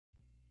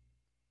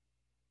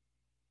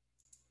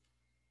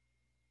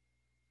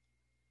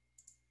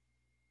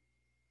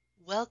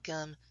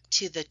Welcome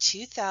to the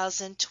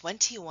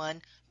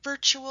 2021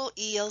 Virtual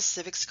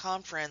Civics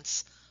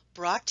Conference,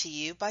 brought to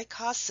you by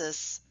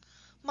CASAS.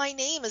 My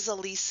name is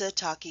Elisa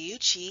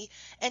Takeuchi,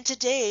 and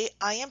today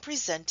I am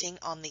presenting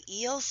on the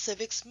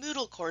Civics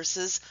Moodle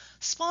courses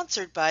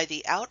sponsored by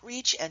the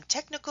Outreach and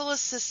Technical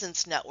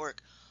Assistance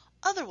Network,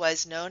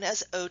 otherwise known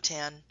as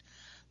OTAN.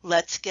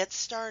 Let's get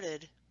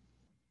started.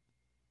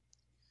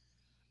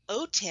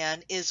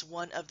 OTAN is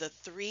one of the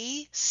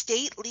 3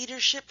 state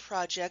leadership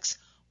projects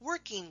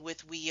working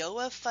with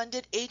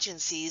WIOA-funded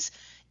agencies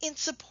in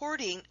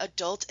supporting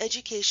adult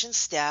education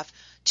staff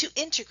to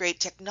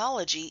integrate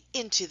technology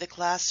into the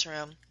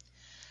classroom.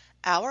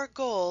 Our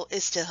goal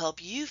is to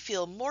help you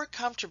feel more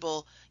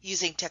comfortable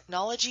using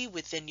technology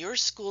within your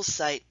school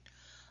site,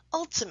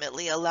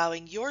 ultimately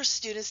allowing your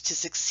students to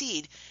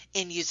succeed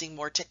in using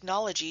more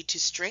technology to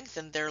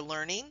strengthen their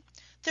learning,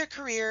 their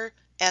career,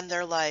 and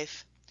their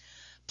life.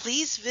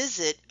 Please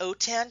visit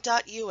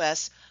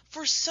otan.us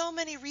for so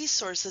many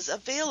resources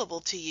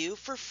available to you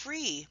for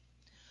free.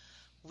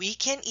 We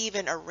can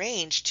even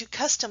arrange to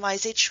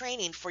customize a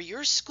training for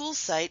your school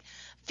site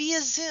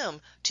via Zoom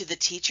to the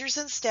teachers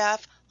and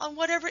staff on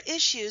whatever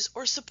issues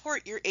or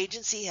support your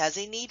agency has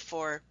a need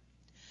for.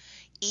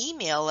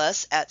 Email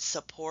us at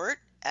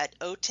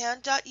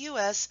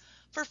support@otan.us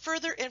for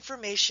further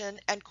information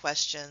and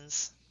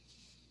questions.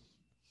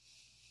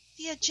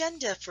 The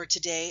agenda for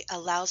today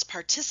allows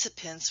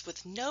participants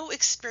with no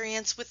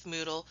experience with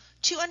Moodle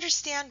to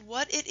understand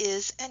what it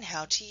is and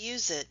how to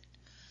use it.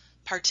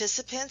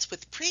 Participants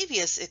with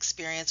previous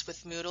experience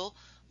with Moodle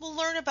will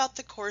learn about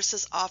the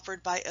courses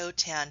offered by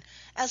OTAN,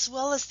 as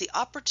well as the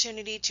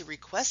opportunity to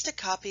request a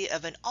copy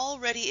of an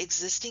already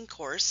existing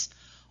course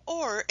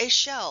or a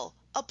shell,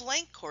 a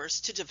blank course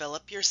to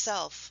develop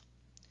yourself.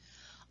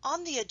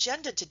 On the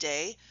agenda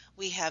today,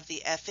 we have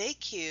the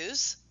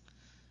FAQs,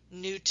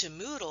 New to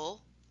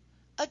Moodle,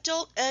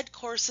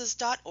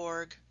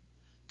 AdultEdCourses.org,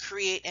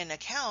 Create an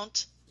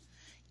Account,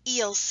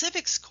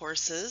 Civics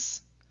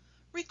Courses,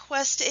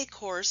 Request a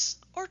Course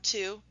or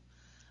 2,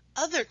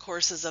 Other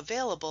Courses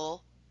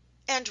Available,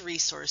 and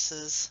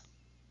Resources.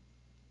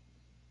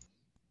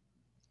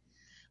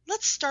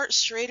 Let's start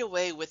straight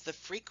away with the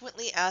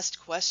frequently asked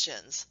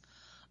questions.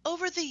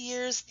 Over the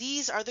years,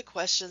 these are the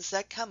questions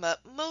that come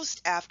up most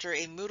after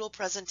a Moodle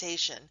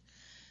presentation.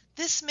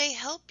 This may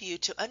help you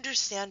to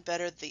understand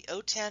better the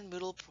OTAN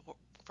Moodle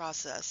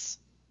process.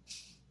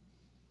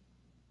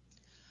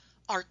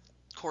 Are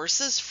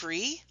courses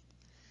free?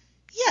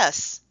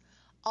 Yes,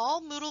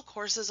 all Moodle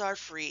courses are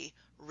free,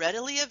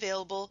 readily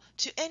available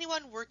to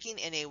anyone working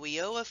in a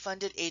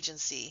WIOA-funded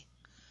agency.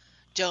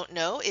 Don't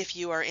know if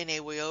you are in a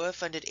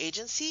WIOA-funded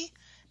agency?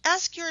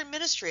 Ask your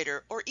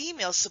administrator or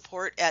email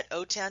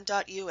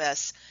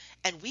support@otan.us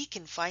and we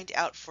can find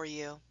out for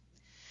you.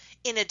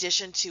 In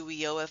addition to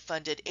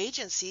WIOA-funded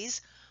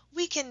agencies,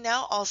 we can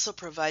now also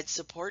provide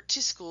support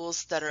to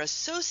schools that are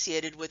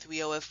associated with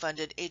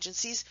WIOA-funded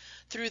agencies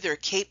through their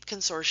CAPE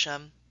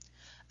consortium.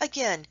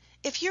 Again,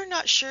 if you're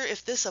not sure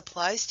if this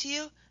applies to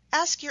you,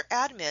 ask your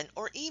admin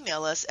or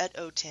email us at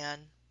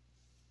OTAN.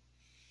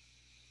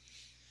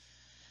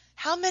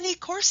 How many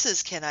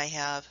courses can I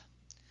have?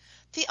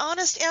 The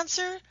honest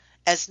answer,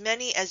 as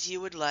many as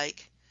you would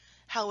like.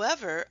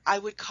 However, I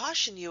would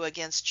caution you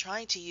against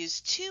trying to use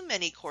too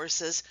many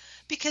courses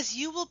because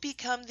you will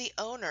become the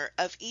owner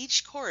of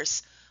each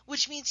course,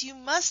 which means you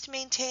must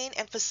maintain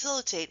and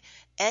facilitate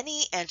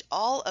any and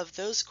all of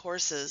those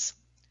courses.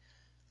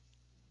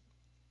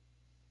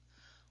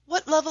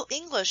 What level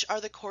English are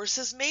the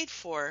courses made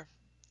for?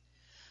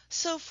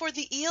 So for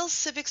the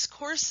Civics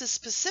courses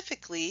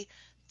specifically,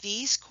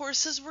 these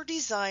courses were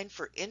designed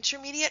for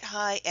intermediate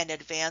high and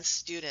advanced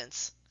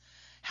students.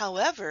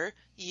 However,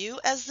 you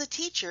as the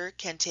teacher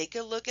can take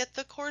a look at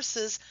the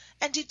courses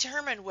and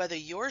determine whether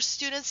your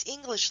student's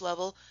English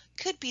level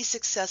could be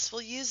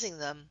successful using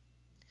them.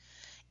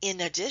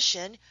 In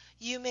addition,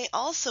 you may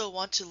also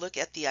want to look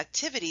at the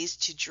activities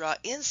to draw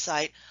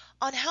insight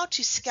on how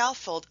to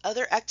scaffold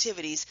other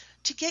activities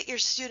to get your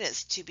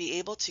students to be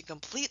able to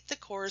complete the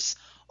course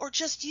or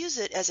just use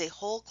it as a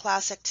whole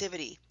class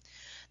activity.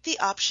 The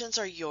options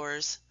are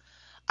yours.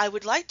 I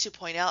would like to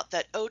point out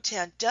that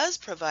OTAN does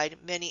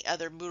provide many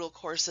other Moodle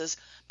courses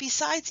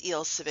besides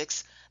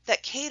Civics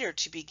that cater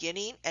to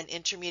beginning and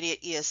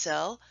intermediate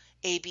ESL,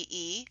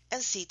 ABE,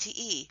 and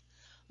CTE.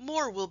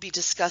 More will be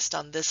discussed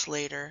on this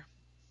later.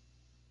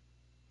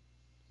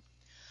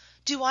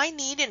 Do I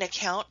need an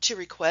account to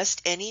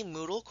request any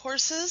Moodle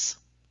courses?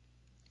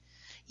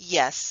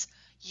 Yes,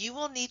 you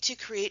will need to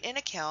create an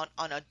account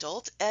on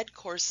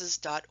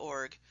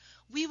AdultEdCourses.org.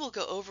 We will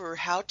go over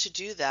how to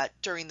do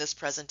that during this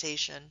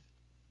presentation.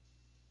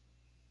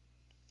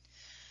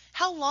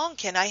 How long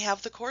can I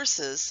have the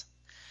courses?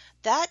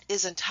 That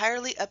is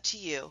entirely up to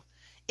you.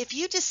 If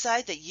you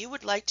decide that you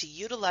would like to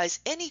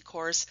utilize any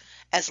course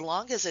as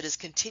long as it is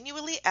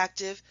continually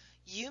active,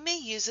 you may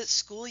use it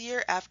school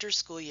year after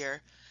school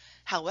year.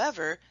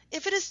 However,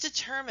 if it is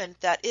determined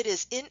that it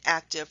is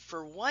inactive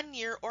for 1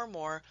 year or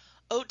more,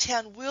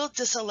 OTAN will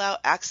disallow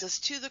access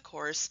to the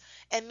course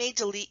and may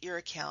delete your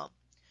account.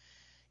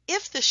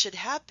 If this should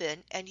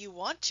happen and you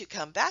want to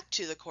come back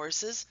to the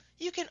courses,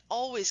 you can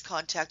always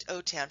contact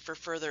OTAN for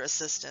further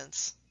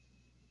assistance.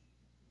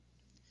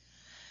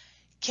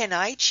 Can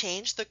I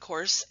change the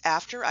course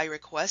after I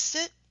request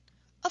it?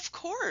 Of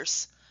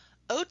course!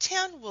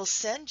 OTAN will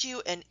send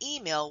you an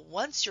email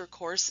once your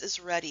course is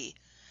ready.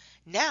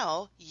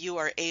 Now you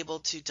are able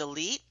to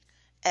delete,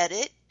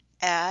 edit,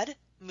 add,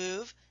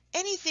 move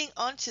anything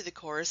onto the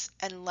course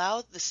and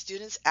allow the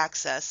students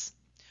access.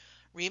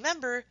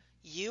 Remember,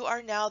 you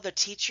are now the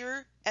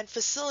teacher and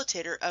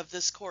facilitator of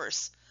this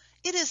course.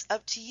 It is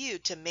up to you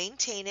to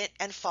maintain it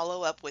and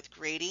follow up with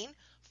grading,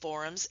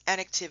 forums, and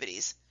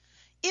activities,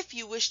 if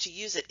you wish to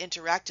use it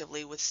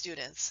interactively with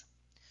students.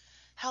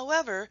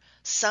 However,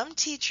 some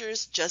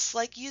teachers just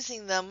like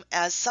using them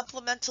as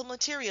supplemental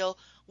material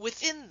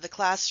within the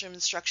classroom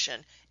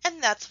instruction,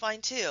 and that's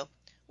fine too,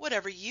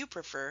 whatever you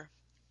prefer.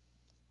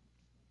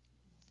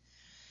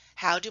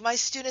 How do my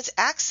students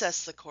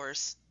access the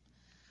course?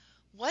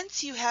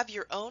 Once you have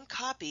your own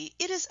copy,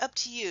 it is up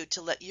to you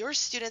to let your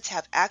students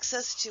have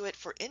access to it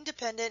for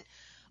independent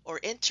or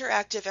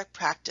interactive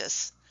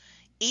practice.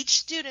 Each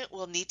student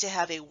will need to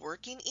have a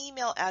working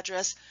email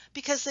address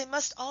because they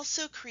must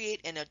also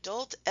create an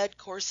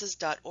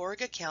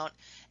AdultEdCourses.org account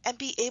and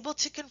be able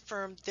to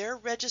confirm their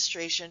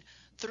registration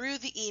through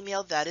the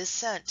email that is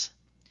sent.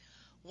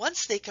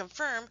 Once they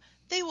confirm,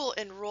 they will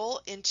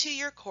enroll into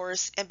your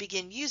course and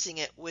begin using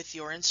it with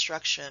your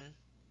instruction.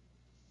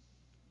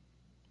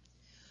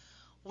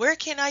 Where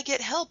can I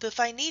get help if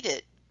I need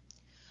it?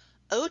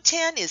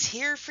 OTAN is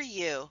here for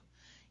you.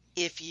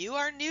 If you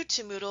are new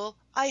to Moodle,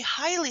 I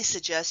highly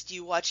suggest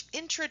you watch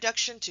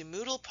Introduction to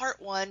Moodle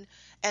Part 1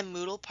 and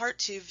Moodle Part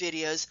 2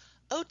 videos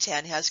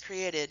OTAN has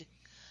created.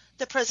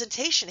 The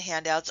presentation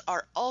handouts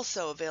are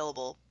also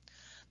available.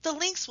 The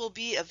links will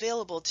be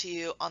available to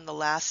you on the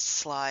last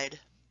slide.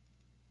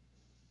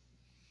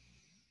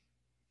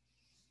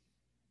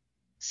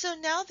 So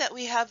now that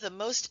we have the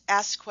most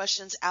asked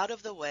questions out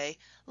of the way,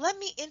 let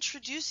me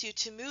introduce you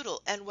to Moodle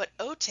and what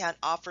OTAN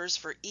offers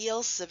for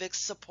EL Civics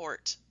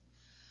support.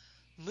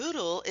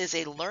 Moodle is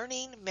a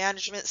learning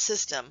management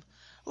system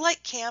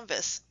like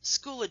Canvas,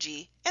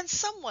 Schoology, and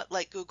somewhat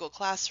like Google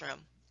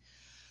Classroom.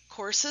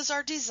 Courses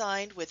are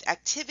designed with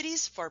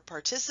activities for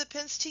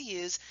participants to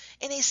use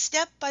in a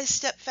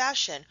step-by-step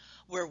fashion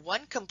where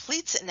one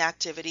completes an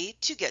activity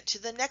to get to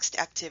the next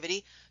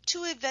activity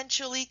to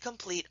eventually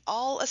complete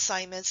all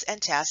assignments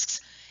and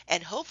tasks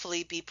and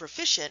hopefully be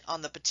proficient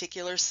on the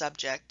particular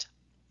subject.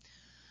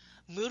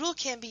 Moodle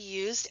can be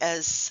used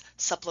as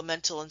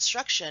supplemental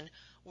instruction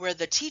where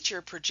the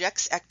teacher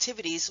projects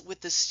activities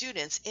with the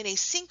students in a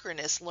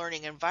synchronous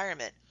learning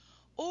environment,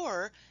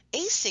 or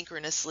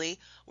asynchronously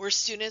where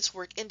students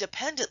work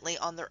independently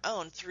on their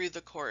own through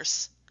the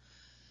course.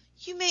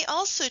 You may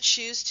also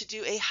choose to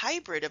do a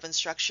hybrid of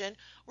instruction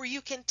where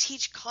you can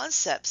teach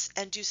concepts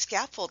and do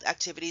scaffold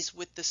activities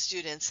with the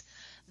students,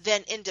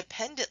 then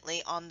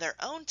independently on their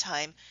own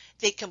time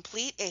they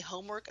complete a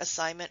homework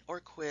assignment or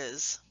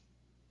quiz.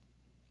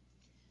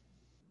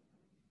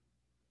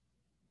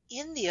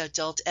 In the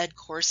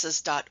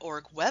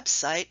AdultEdCourses.org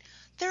website,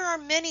 there are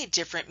many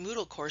different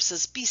Moodle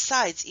courses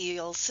besides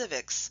EL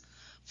Civics.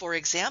 For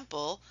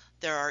example,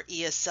 there are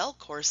ESL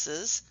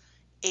courses,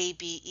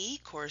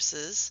 ABE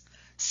courses,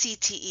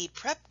 CTE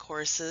prep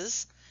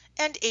courses,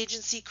 and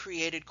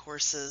agency-created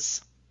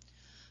courses.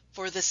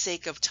 For the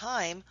sake of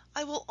time,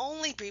 I will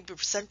only be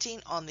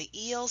presenting on the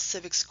EL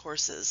Civics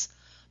courses,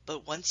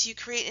 but once you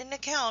create an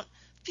account,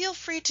 feel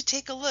free to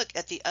take a look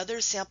at the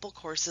other sample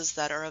courses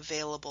that are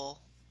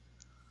available.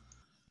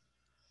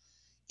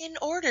 In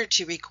order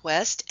to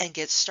request and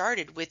get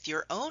started with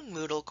your own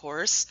Moodle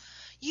course,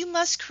 you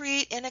must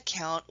create an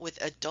account with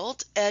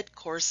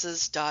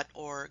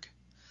AdultEdCourses.org.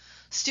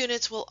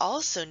 Students will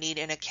also need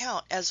an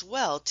account as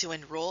well to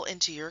enroll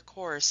into your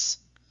course.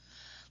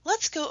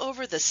 Let's go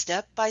over the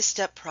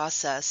step-by-step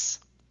process.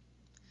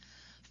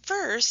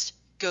 First,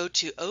 go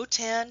to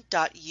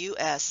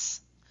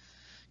otan.us.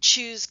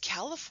 Choose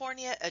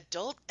California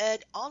Adult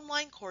Ed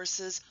Online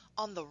Courses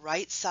on the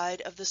right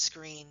side of the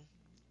screen.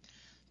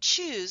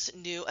 Choose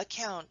New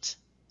Account.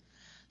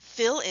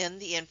 Fill in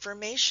the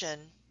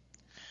information.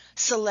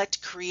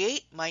 Select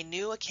Create My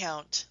New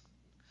Account.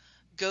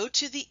 Go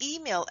to the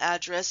email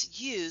address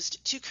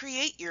used to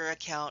create your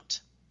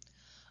account.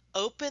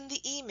 Open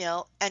the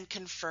email and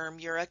confirm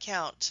your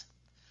account.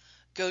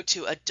 Go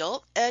to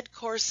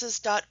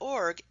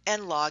adultedcourses.org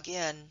and log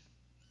in.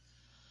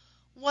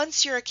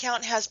 Once your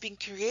account has been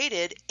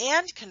created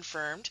and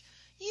confirmed,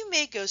 you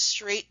may go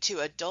straight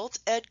to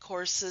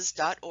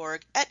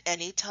adultedcourses.org at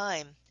any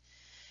time.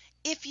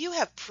 If you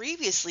have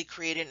previously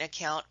created an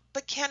account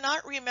but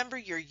cannot remember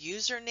your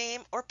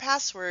username or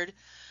password,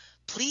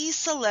 please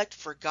select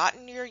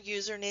Forgotten Your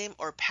Username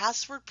or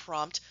Password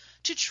prompt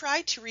to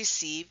try to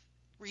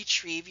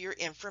retrieve your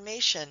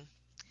information.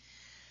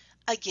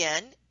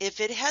 Again,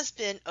 if it has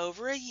been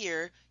over a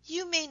year,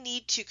 you may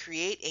need to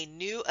create a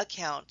new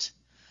account.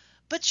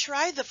 But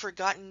try the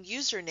Forgotten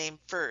Username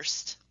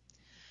first.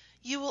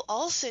 You will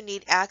also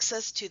need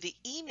access to the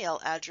email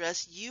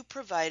address you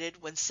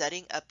provided when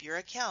setting up your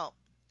account.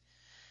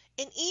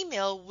 An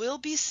email will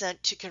be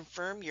sent to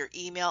confirm your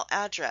email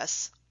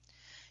address.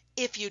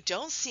 If you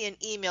don't see an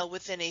email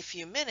within a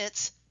few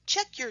minutes,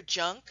 check your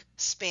junk,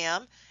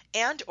 spam,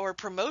 and/or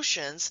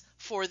promotions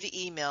for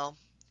the email.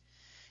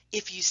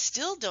 If you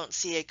still don't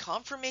see a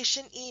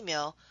confirmation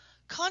email,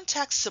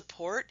 contact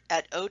support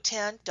at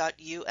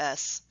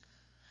otan.us.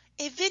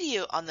 A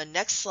video on the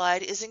next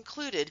slide is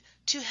included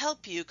to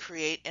help you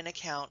create an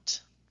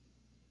account.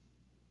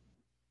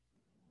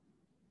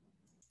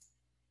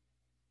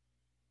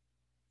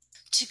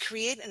 To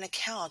create an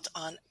account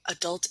on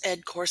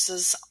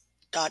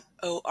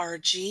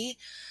adultedcourses.org,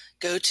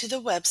 go to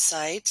the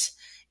website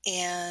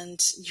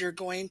and you're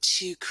going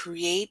to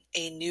create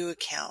a new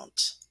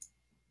account.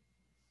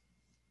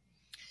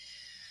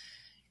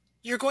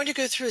 You're going to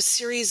go through a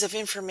series of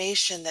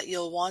information that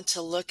you'll want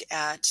to look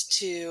at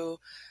to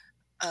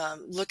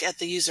look at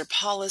the user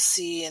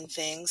policy and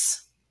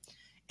things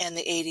and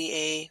the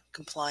ADA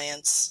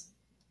compliance.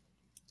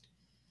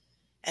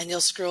 And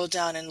you'll scroll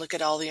down and look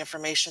at all the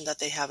information that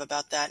they have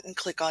about that and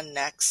click on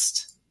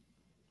Next.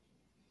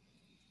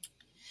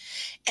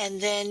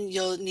 And then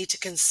you'll need to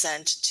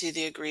consent to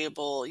the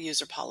agreeable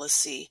user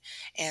policy.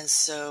 And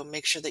so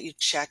make sure that you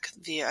check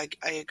the I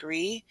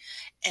agree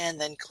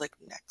and then click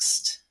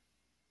Next.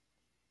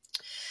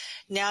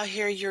 Now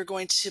here you're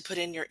going to put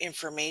in your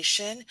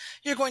information.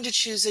 You're going to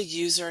choose a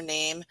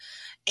username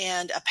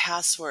and a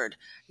password.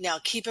 Now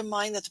keep in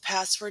mind that the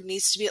password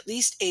needs to be at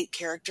least 8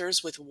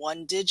 characters with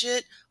 1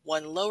 digit,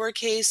 1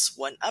 lowercase,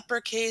 1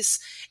 uppercase,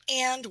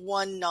 and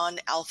 1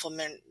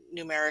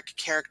 non-alphanumeric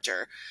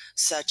character,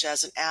 such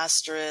as an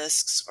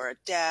asterisk or a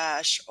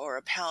dash or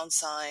a pound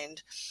sign.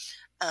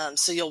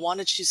 So you'll want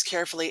to choose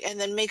carefully and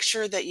then make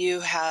sure that you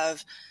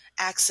have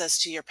access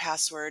to your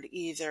password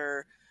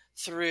either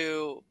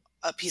through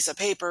a piece of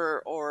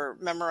paper or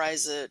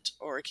memorize it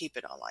or keep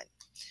it online.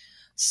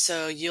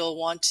 So you'll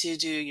want to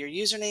do your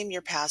username,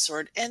 your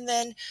password, and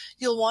then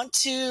you'll want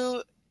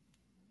to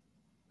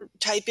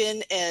type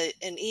in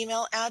an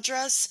email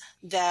address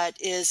that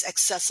is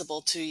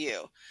accessible to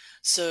you.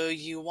 So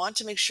you want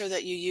to make sure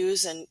that you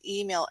use an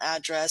email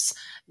address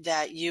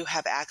that you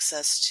have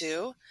access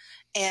to,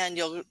 and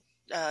you'll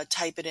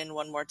type it in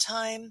one more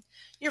time.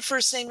 Your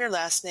first name, your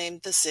last name,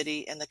 the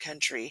city, and the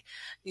country.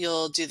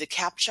 You'll do the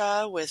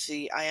CAPTCHA with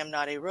the I am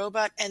not a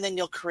robot, and then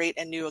you'll create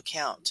a new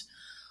account.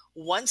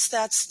 Once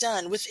that's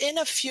done, within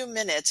a few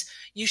minutes,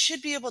 you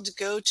should be able to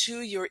go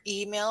to your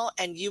email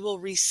and you will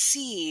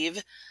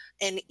receive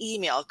an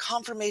email, a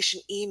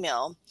confirmation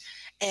email,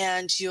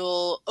 and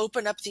you'll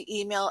open up the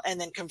email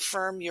and then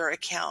confirm your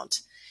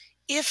account.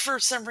 If for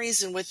some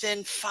reason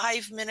within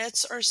 5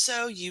 minutes or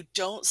so you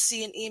don't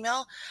see an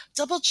email,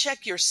 double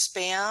check your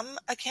spam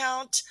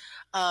account.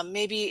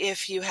 Maybe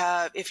if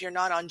you're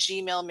not on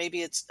Gmail,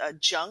 maybe it's a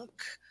junk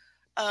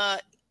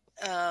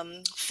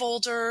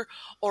folder,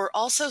 or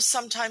also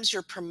sometimes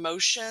your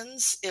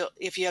promotions.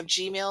 If you have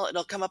Gmail,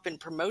 it'll come up in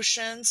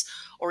promotions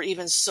or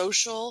even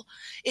social.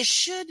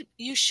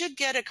 You should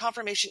get a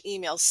confirmation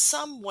email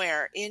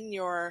somewhere in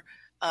your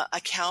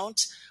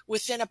account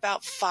within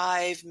about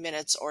 5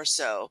 minutes or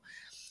so.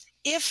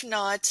 If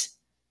not,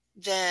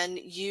 then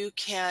you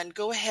can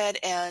go ahead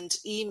and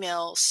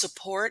email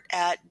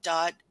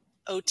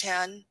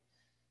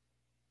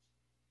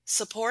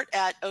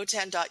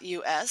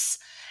support@otan.us,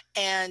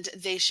 and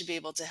they should be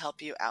able to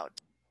help you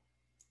out.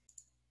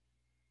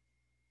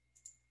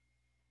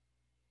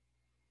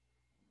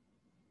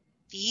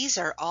 These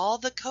are all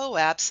the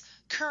co-ops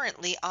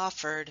currently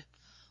offered: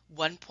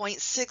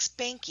 1.6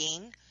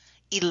 Banking,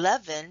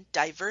 11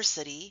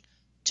 Diversity,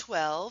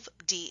 12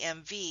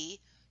 DMV,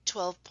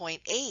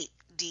 12.8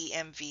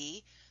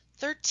 DMV,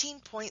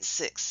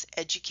 13.6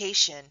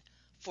 Education,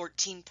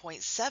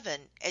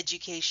 14.7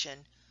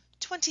 Education,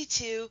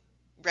 22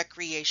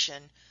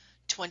 Recreation,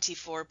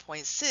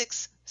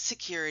 24.6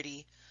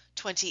 Security,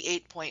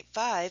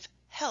 28.5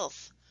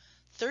 Health,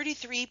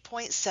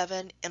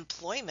 33.7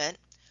 Employment,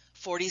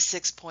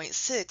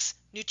 46.6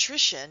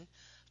 Nutrition,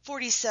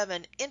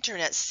 47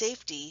 Internet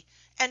Safety,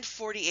 and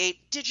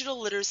 48 Digital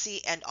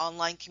Literacy and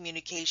Online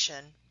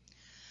Communication.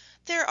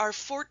 There are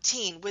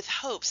 14 with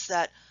hopes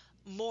that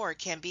more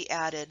can be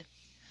added.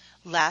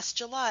 Last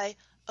July,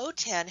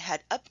 OTAN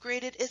had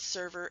upgraded its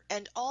server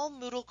and all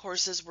Moodle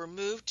courses were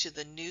moved to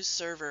the new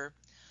server.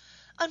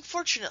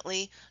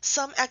 Unfortunately,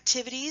 some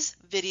activities,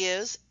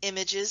 videos,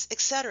 images,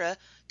 etc.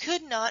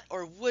 could not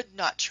or would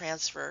not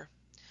transfer.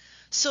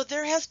 So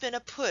there has been a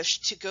push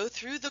to go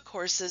through the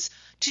courses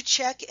to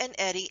check and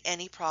edit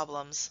any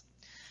problems.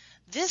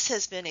 This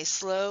has been a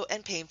slow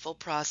and painful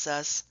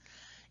process.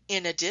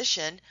 In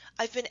addition,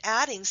 I've been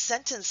adding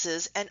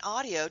sentences and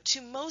audio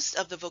to most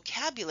of the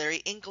vocabulary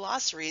in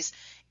glossaries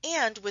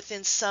and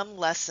within some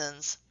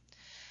lessons.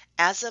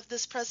 As of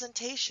this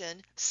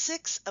presentation,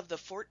 6 of the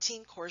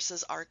 14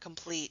 courses are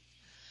complete.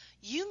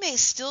 You may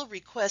still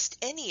request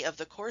any of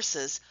the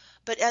courses,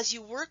 but as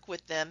you work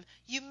with them,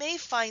 you may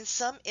find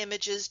some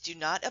images do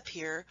not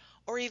appear,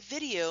 or a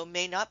video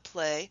may not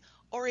play,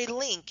 or a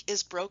link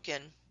is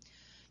broken.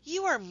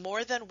 You are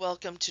more than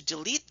welcome to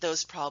delete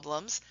those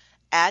problems,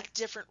 add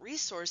different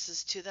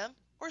resources to them,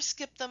 or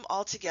skip them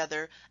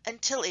altogether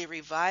until a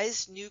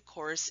revised new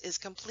course is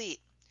complete.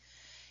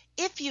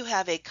 If you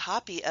have a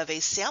copy of a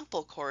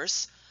sample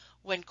course,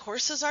 when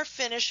courses are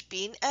finished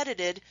being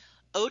edited,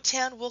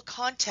 OTAN will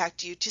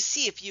contact you to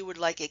see if you would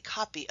like a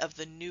copy of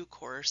the new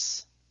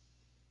course.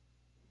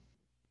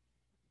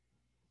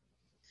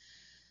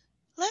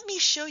 Let me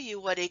show you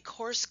what a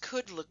course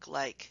could look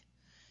like.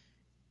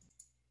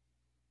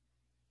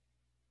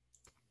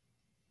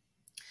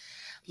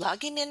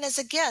 Logging in as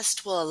a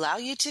guest will allow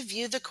you to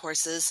view the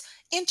courses,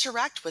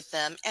 interact with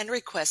them, and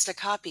request a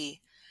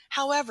copy.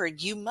 However,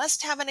 you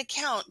must have an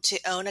account to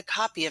own a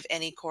copy of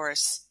any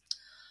course.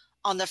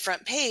 On the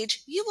front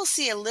page, you will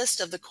see a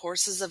list of the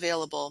courses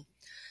available.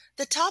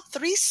 The top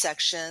 3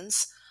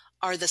 sections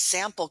are the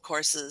sample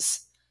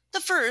courses.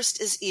 The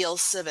first is EL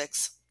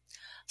Civics.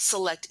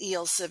 Select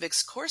EL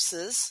Civics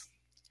courses,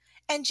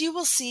 and you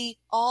will see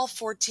all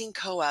 14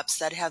 co-ops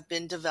that have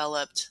been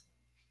developed.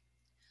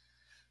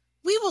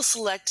 We will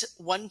select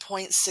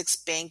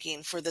 1.6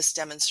 banking for this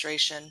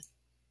demonstration.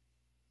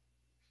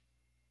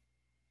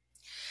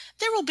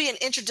 There will be an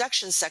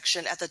introduction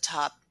section at the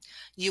top.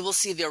 You will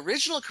see the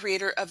original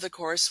creator of the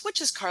course,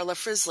 which is Carla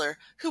Frisler,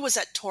 who was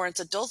at Torrance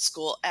Adult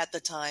School at the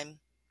time.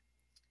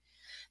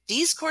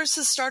 These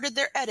courses started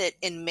their edit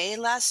in May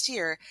last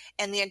year,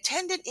 and the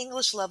intended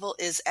English level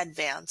is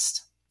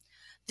advanced.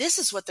 This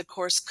is what the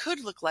course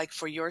could look like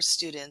for your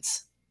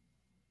students.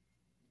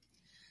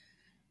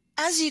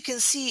 As you can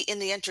see in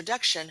the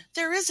introduction,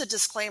 there is a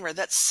disclaimer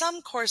that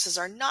some courses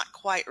are not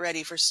quite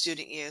ready for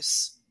student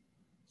use.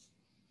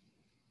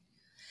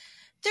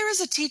 There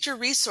is a teacher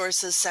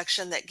resources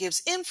section that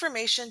gives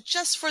information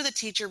just for the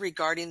teacher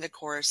regarding the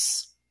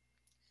course.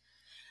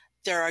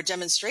 There are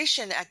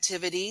demonstration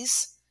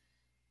activities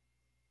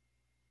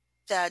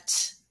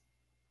that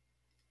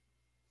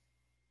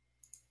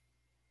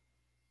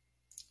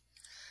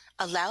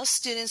allow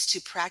students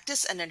to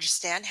practice and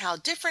understand how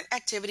different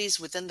activities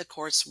within the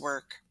course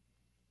work.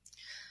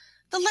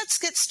 The Let's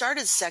Get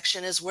Started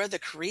section is where the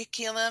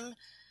curriculum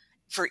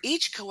for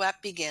each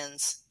co-op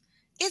begins.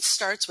 It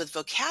starts with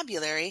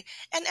vocabulary,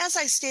 and as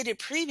I stated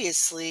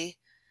previously,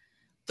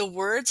 the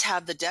words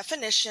have the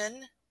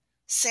definition,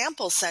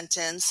 sample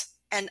sentence,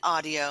 and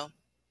audio.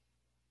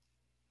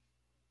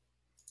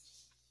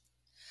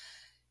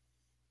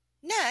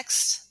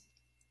 Next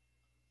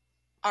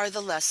are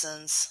the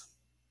lessons.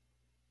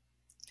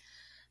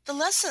 The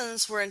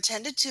lessons were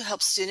intended to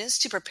help students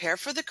to prepare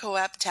for the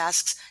co-op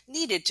tasks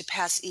needed to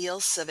pass EL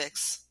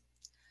Civics.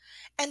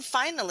 And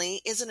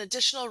finally is an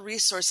additional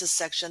resources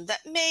section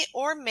that may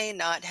or may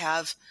not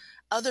have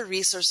other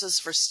resources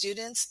for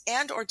students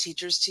and/or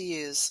teachers to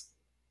use.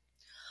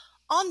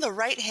 On the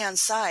right-hand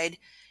side,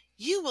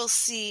 you will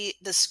see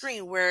the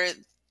screen where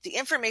the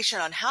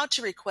information on how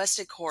to request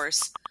a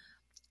course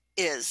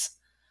is.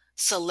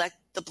 Select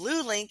the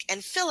blue link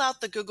and fill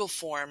out the Google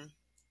form.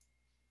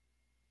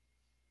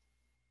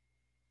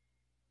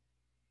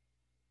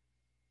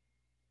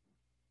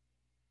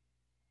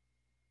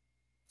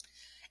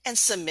 And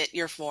submit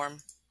your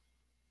form.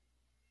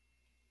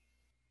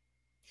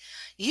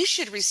 You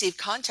should receive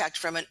contact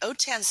from an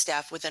OTAN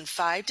staff within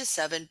 5 to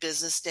 7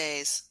 business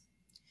days.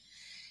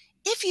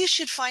 If you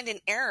should find an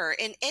error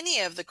in any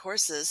of the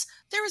courses,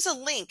 there is a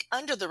link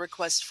under the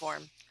request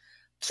form.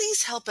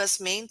 Please help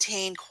us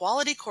maintain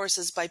quality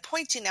courses by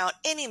pointing out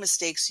any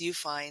mistakes you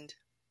find.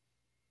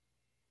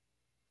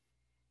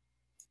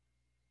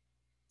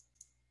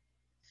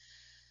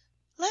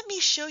 Let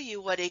me show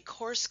you what a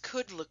course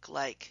could look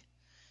like.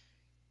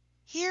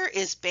 Here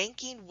is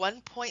Banking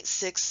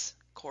 1.6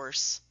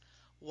 course.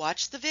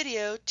 Watch the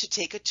video to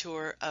take a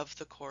tour of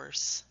the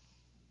course.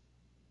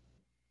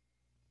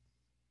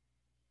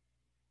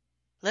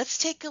 Let's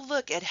take a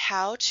look at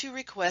how to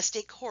request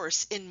a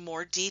course in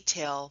more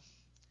detail.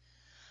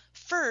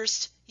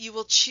 First, you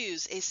will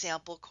choose a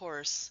sample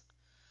course.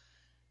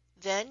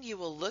 Then you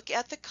will look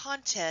at the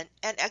content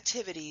and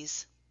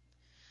activities.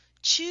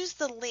 Choose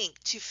the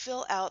link to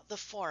fill out the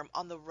form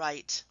on the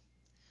right.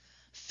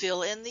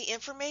 Fill in the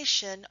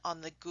information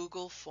on the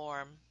Google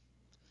form.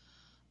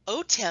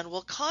 OTAN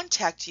will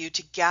contact you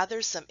to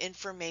gather some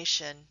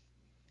information.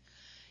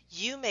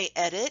 You may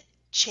edit,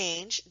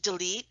 change,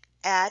 delete,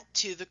 add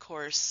to the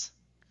course.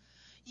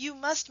 You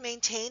must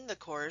maintain the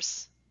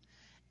course.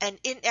 An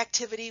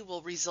inactivity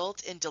will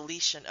result in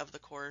deletion of the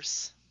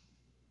course.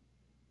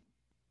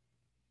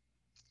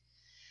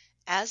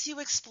 As you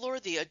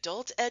explore the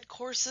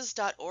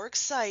AdultEdCourses.org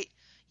site,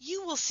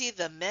 you will see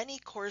the many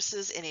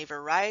courses in a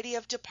variety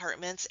of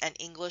departments and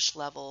English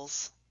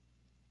levels.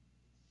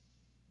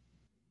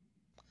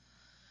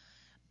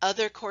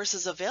 Other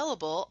courses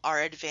available are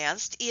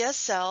Advanced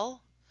ESL,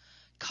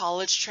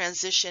 College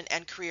Transition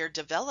and Career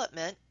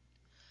Development,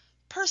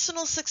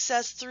 Personal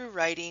Success Through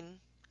Writing,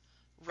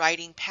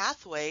 Writing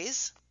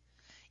Pathways,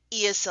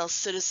 ESL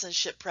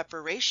Citizenship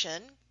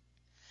Preparation,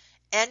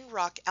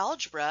 NROC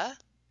Algebra,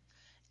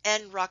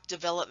 NROC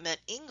Development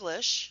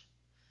English,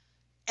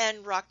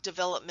 and Rock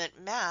Development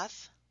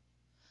Math,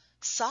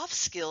 Soft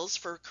Skills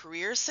for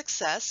Career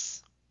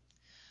Success,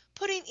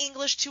 Putting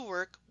English to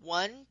Work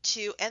 1,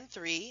 2, and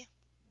 3,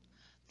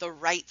 The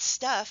Right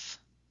Stuff,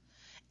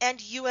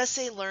 and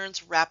USA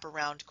Learn's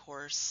Wraparound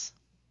course.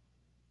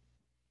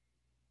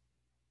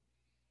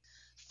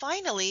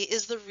 Finally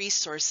is the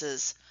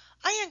resources.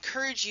 I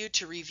encourage you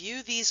to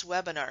review these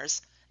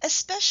webinars,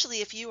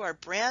 especially if you are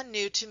brand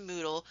new to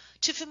Moodle,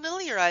 to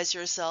familiarize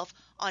yourself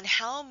on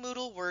how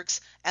Moodle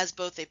works as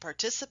both a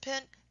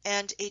participant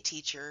and a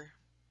teacher.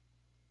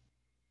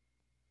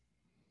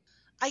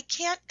 I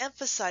can't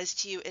emphasize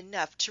to you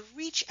enough to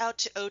reach out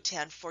to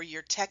OTAN for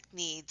your tech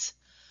needs.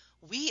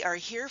 We are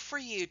here for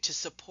you to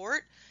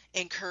support,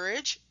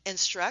 encourage,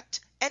 instruct,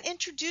 and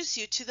introduce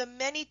you to the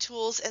many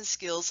tools and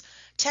skills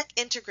tech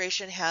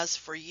integration has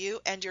for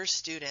you and your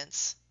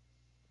students.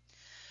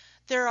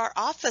 There are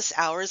office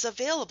hours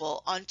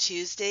available on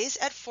Tuesdays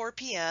at 4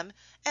 p.m.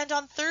 and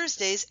on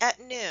Thursdays at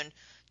noon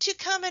to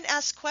come and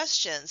ask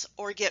questions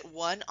or get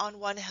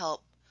one-on-one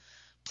help.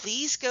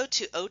 Please go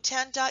to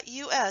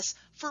otan.us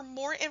for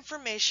more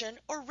information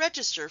or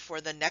register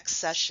for the next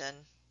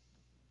session.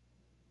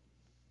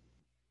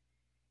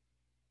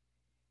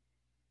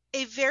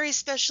 A very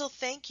special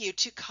thank you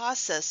to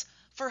CASAS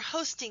for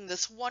hosting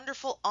this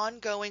wonderful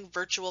ongoing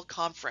virtual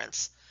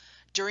conference.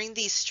 During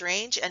these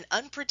strange and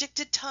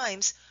unpredicted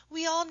times,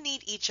 we all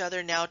need each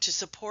other now to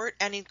support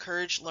and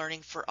encourage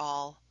learning for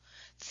all.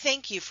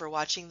 Thank you for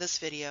watching this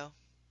video.